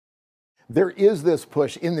There is this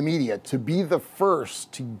push in the media to be the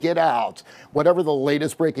first to get out whatever the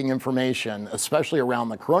latest breaking information, especially around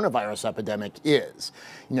the coronavirus epidemic, is.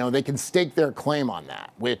 You know, they can stake their claim on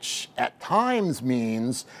that, which at times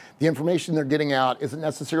means the information they're getting out isn't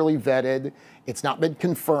necessarily vetted, it's not been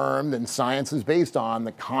confirmed, and science is based on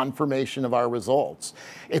the confirmation of our results.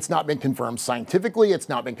 It's not been confirmed scientifically, it's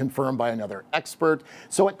not been confirmed by another expert,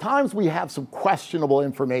 so at times we have some questionable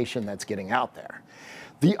information that's getting out there.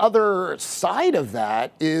 The other side of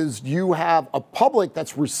that is you have a public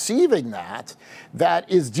that's receiving that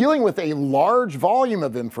is dealing with a large volume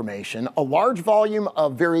of information, a large volume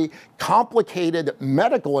of very complicated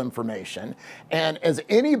medical information. And as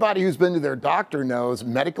anybody who's been to their doctor knows,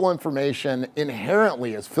 medical information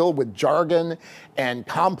inherently is filled with jargon and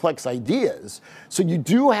complex ideas. So you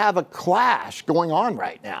do have a clash going on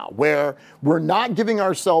right now where we're not giving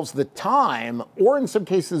ourselves the time, or in some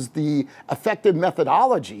cases the effective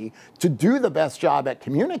methodology, to do the best job at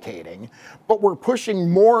communicating, but we're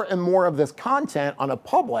pushing more and more of this content on a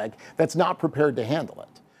public that's not prepared to handle it.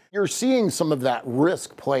 You're seeing some of that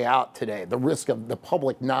risk play out today, the risk of the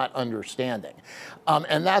public not understanding.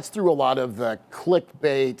 And that's through a lot of the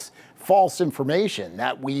clickbait, false information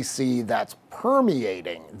that we see that's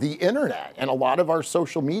permeating the internet and a lot of our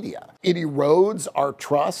social media. It erodes our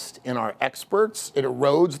trust in our experts. It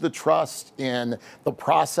erodes the trust in the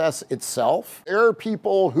process itself. There are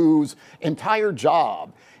people whose entire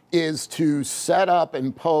job is to set up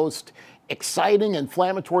and post exciting,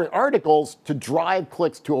 inflammatory articles to drive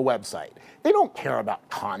clicks to a website. They don't care about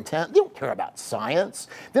content. They don't care about science.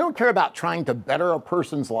 They don't care about trying to better a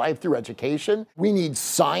person's life through education. We need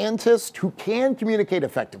scientists who can communicate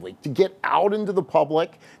effectively to get out into the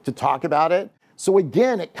public to talk about it. So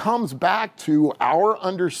again, it comes back to our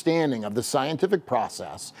understanding of the scientific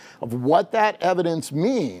process, of what that evidence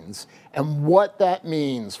means and what that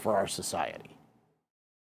means for our society.